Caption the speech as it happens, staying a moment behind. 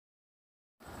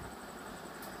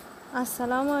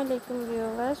আসসালামু আলাইকুম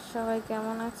ভিউয়ার্স, সবাই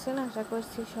কেমন আছেন? আশা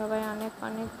করছি সবাই অনেক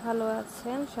অনেক ভালো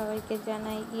আছেন। সবাইকে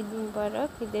জানাই ঈদ মুবারক,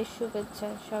 ঈদের শুভেচ্ছা।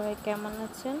 সবাই কেমন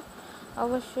আছেন?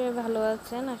 অবশ্যই ভালো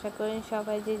আছেন। আশা করি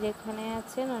সবাই যে যেখানে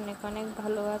আছেন অনেক অনেক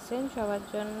ভালো আছেন। সবার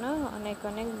জন্য অনেক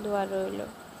অনেক দোয়া রইল।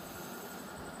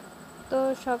 তো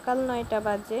সকাল 9টা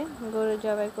বাজে, গরু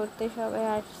জবাই করতে সবাই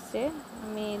আসছে।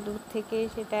 আমি দূর থেকে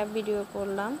সেটা ভিডিও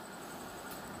করলাম।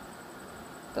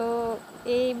 তো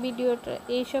এই ভিডিওটা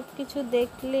এইসব কিছু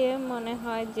দেখলে মনে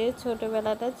হয় যে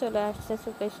ছোটোবেলাটা চলে আসছে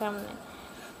চোখের সামনে।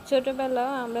 ছোটোবেলা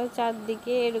আমরা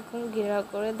চারদিকে এরকম ঘেরাও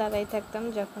করে দাঁড়াই থাকতাম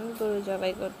যখন গরু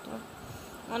জবাই করতাম,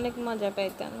 অনেক মজা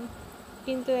পাইতাম।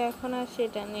 কিন্তু এখন আর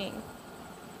সেটা নেই,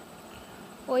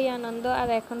 ওই আনন্দ আর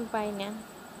এখন পাই না।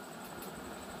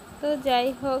 তো যাই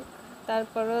হোক,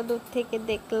 তারপরও দূর থেকে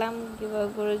দেখলাম কীভাবে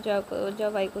গরু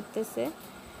জবাই করতেছে,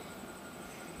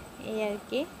 এই আর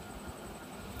কি।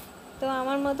 তো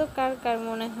আমার মতো কার কার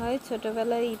মনে হয়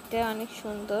ছোটোবেলার ঈদটা অনেক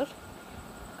সুন্দর,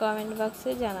 কমেন্ট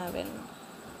বক্সে জানাবেন।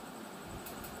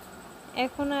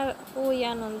 এখন আর ওই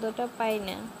আনন্দটা পাই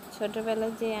না,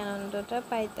 ছোটোবেলায় যে আনন্দটা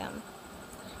পাইতাম।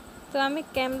 তো আমি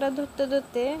ক্যামেরা ধরতে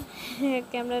ধরতে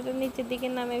ক্যামেরাটা নিচের দিকে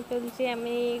নামিয়ে ফেলছি।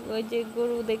 আমি ওই যে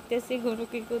গরু দেখতেছি, গরু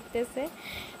কী করতেছে,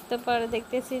 তো পরে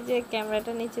দেখতেছি যে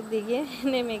ক্যামেরাটা নিচের দিকে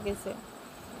নেমে গেছে।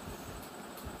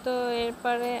 তো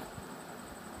এরপরে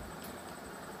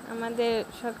আমাদের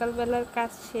সকালবেলার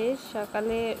কাজ শেষ,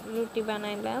 সকালে রুটি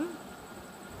বানাইলাম,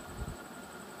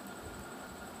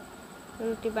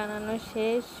 রুটি বানানো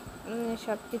শেষ,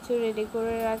 সব কিছু রেডি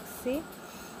করে রাখছি,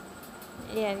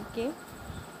 এই আর কি।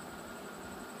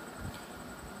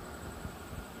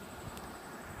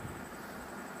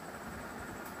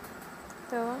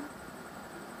 তো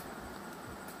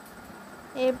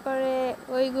এরপরে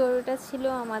ওই গরুটা ছিল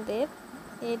আমাদের,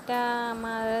 এটা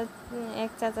আমার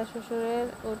এক চাচা শ্বশুরের,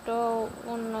 ওটাও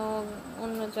অন্য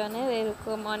অন্যজনের।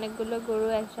 এরকম অনেকগুলো গরু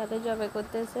একসাথে জবাই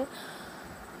করতেছে।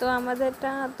 তো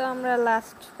আমাদেরটা তো আমরা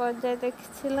লাস্ট পর্যায়ে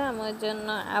দেখছিলাম, ওই জন্য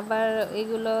আবার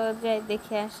এগুলো যাই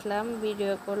দেখে আসলাম,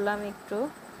 ভিডিও করলাম একটু,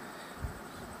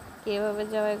 কীভাবে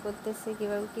জবাই করতেছে,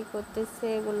 কীভাবে কী করতেছে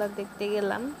এগুলো দেখতে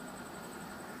গেলাম,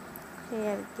 এই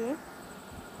আর কি।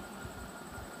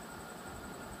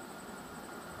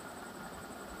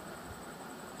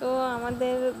 তো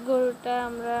আমাদের গরুটা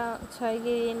আমরা 6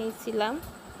 গিরিয়ে নিয়েছিলাম,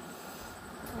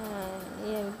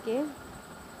 এই আর কি।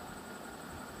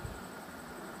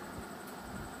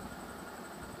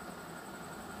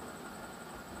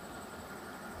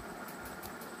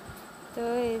 তো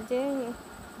এই যে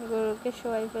গরুকে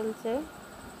শোয়াই ফেলছে।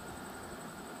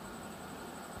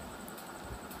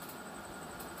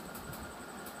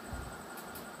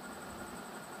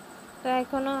 তো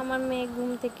এখনও আমার মেয়ে ঘুম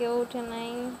থেকে ওঠে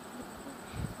নাই,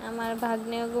 আমার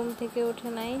ভাগ্নেও ঘুম থেকে ওঠে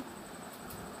নাই,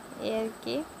 এই আর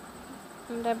কি।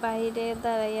 আমরা বাইরে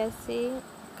দাঁড়াই আছি,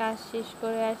 কাজ শেষ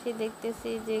করে আসি, দেখতেছি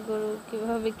যে গরু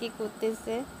কীভাবে কী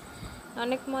করতেছে।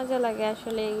 অনেক মজা লাগে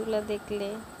আসলে এগুলো দেখলে,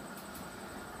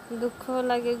 দুঃখও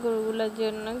লাগে গরুগুলোর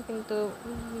জন্য, কিন্তু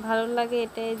ভালো লাগে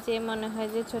এটাই যে মনে হয়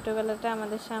যে ছোটোবেলাটা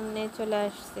আমাদের সামনে চলে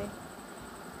আসছে,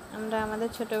 আমরা আমাদের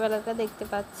ছোটোবেলাটা দেখতে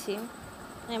পাচ্ছি,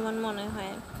 এমন মনে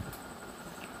হয়।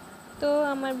 তো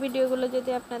আমার ভিডিওগুলো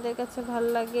যদি আপনাদের কাছে ভালো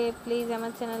লাগে, প্লিজ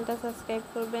আমার চ্যানেলটা সাবস্ক্রাইব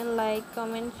করবেন, লাইক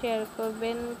কমেন্ট শেয়ার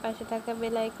করবেন, পাশে থাকা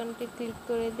বেল আইকনটি ক্লিক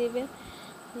করে দিবেন।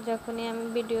 যখনই আমি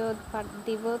ভিডিও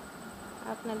দিব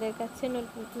আপনাদের কাছে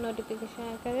নোটিফিকেশন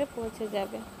আকারে পৌঁছে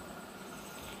যাবে।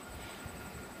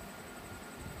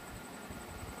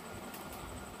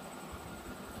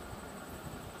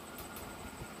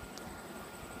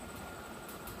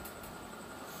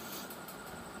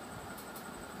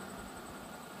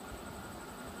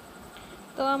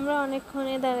 তো আমরা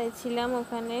অনেকক্ষণে দাঁড়াইছিলাম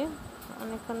ওখানে,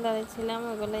 অনেকক্ষণ দাঁড়াইছিলাম,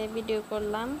 ওগুলো ভিডিও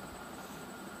করলাম।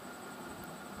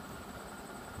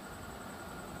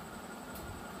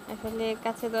 আসলে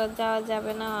কাছে তো যাওয়া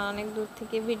যাবে না, অনেক দূর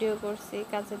থেকে ভিডিও করছি,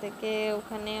 কাছে থেকে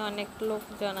ওখানে অনেক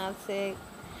লোকজন আছে,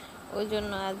 ওই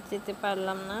জন্য আজ যেতে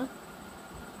পারলাম না।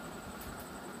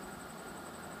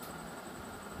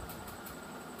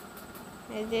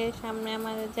 এই যে সামনে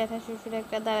আমার জ্যাঠা শ্বশুর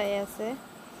একটা দাঁড়াই আছে,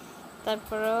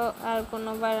 তারপরেও আর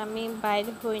কোনোবার আমি বাইর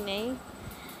হই নাই।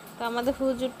 তো আমাদের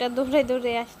হুজুরটা দৌড়ে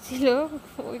দৌড়ে আসছিল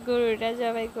ওই গরুটা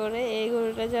জবাই করে, এই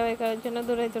গরুটা জবাই করার জন্য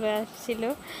দৌড়ে দৌড়ে আসছিল।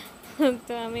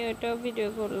 তো আমি ওইটাও ভিডিও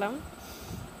করলাম।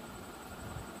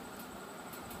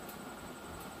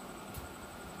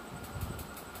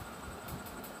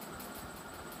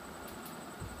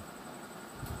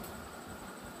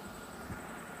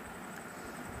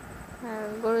 আর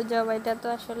গরু জবাইটা তো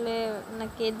আসলে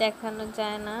নাকি দেখানো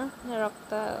যায় না,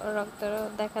 রক্ত রক্ত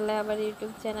দেখালে আবার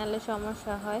ইউটিউব চ্যানেলে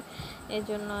সমস্যা হয়।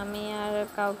 এজন্য আমি আর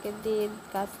কাউকে দিয়ে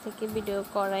কাছ থেকে ভিডিও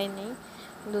করাইনি,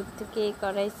 দূর থেকেই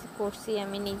করছি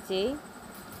আমি নিজেই।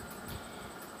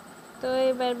 তো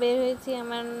এবার বের হয়েছি,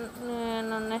 আমার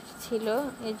নন্না ছিল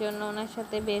এই জন্য ওনার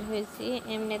সাথে বের হয়েছি,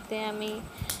 এমনিতে আমি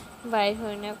বাইর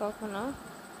হই না কখনো।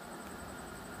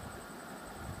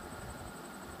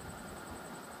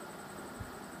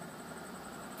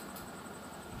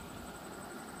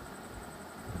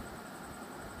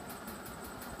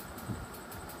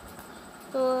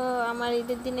 তো আমার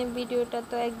ঈদের দিনের ভিডিওটা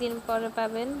তো একদিন পরে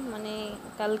পাবেন, মানে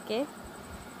কালকে।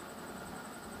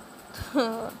 তো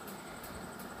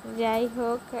যাই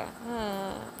হোক,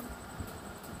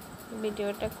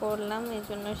 ভিডিওটা করলাম এই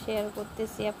জন্য শেয়ার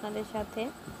করতেছি আপনাদের সাথে।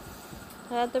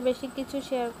 তো বেশি কিছু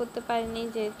শেয়ার করতে পারিনি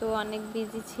যেহেতু অনেক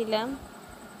বিজি ছিলাম।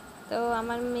 তো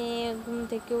আমার মেয়ে ঘুম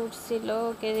থেকে উঠছিল,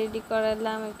 ওকে রেডি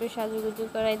করালাম, একটু সাজুগুজু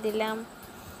করাই দিলাম,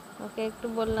 ওকে একটু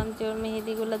বললাম যে ওর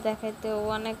মেহেদিগুলো দেখাইতে। ও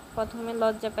অনেক প্রথমে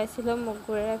লজ্জা পাইছিল, মুখ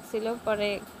ঘুরে রাখছিল, পরে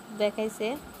দেখাইছে,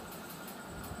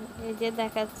 এই যে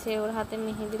দেখাচ্ছে, ওর হাতে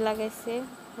মেহেদি লাগাইছে,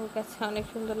 ওর কাছে অনেক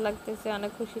সুন্দর লাগতেছে,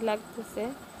 অনেক খুশি লাগতেছে।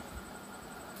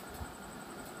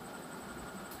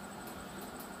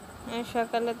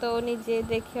 সকালে তো ও নিজে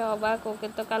দেখে অবাক, ওকে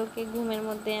তো কালকে ঘুমের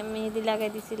মধ্যে আমি মেহেদি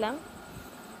লাগাই দিছিলাম।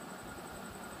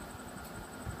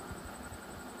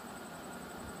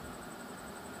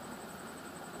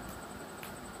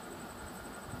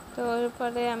 তো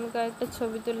এরপরে আমি কয়েকটা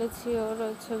ছবি তুলেছি, ওর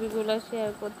ছবিগুলো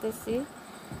শেয়ার করতেছি।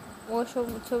 ও সব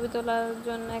ছবি তোলার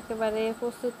জন্য একেবারে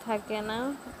প্রস্তুত থাকে না,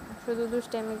 শুধু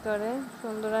দুষ্টামি করে,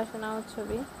 সুন্দর আসে না ওর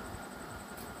ছবি।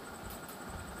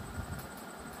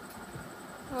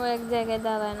 ও এক জায়গায়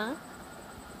দাঁড়ায় না,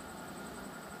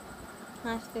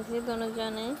 হাসতেছি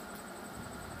দুজনে।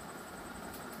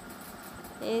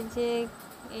 এই যে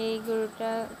এই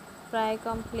গরুটা প্রায়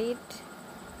কমপ্লিট,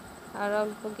 আর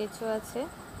অল্প কিছু আছে।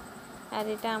 আর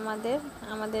এটা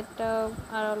আমাদেরটাও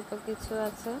আর অল্প কিছু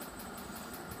আছে।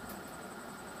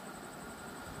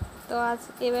 তো আজ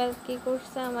এবার কি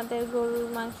করছে, আমাদের গরুর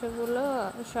মাংসগুলো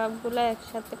সবগুলো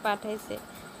একসাথে পাঠাইছে,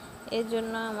 এর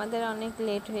জন্য আমাদের অনেক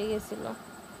লেট হয়ে গেছিল।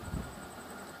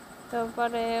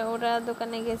 তারপরে ওরা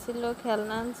দোকানে গেছিল,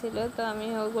 খেলনা আনছিল, তো আমি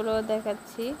ওগুলো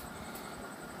দেখাচ্ছি।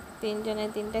 তিনজনে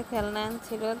তিনটা খেলনা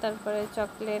আনছিল, তারপরে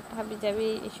চকলেট হাবিজাবি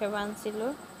এসব আনছিল।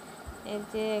 এই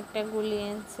যে একটা গুলি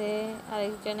আনছে,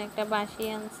 আরেকজন একটা বাঁশি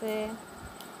আনছে,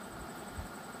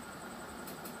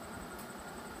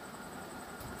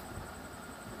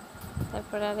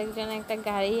 তারপরে আরেকজন একটা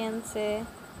গাড়ি আনছে।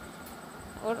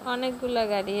 ওর অনেকগুলো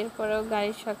গাড়ি, এরপরেও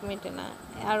গাড়ির শখ মেটে না।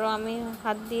 আরও আমি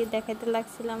হাত দিয়ে দেখাতে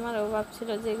লাগছিলাম, আর ও ভাবছিল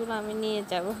যেগুলো আমি নিয়ে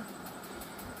যাব।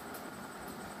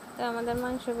 তো আমাদের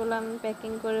মাংসগুলো আমি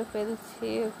প্যাকিং করে ফেলছি।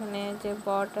 ওখানে যে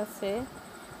বট আছে,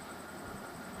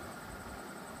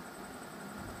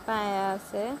 পায়া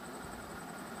আছে,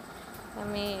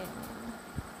 আমি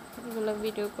এগুলো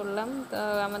ভিডিও করলাম। তো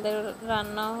আমাদের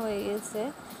রান্নাও হয়ে গেছে,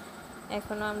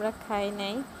 এখনো আমরা খাই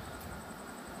নাই।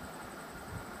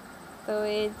 তো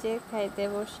এই যে খাইতে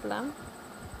বসলাম।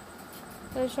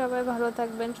 তো সবাই ভালো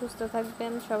থাকবেন, সুস্থ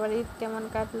থাকবেন, সবার ঈদ কেমন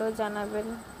কাটলো জানাবেন।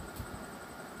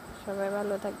 সবাই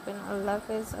ভালো থাকবেন, আল্লাহ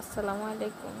হাফেজ, আসসালামু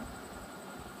আলাইকুম।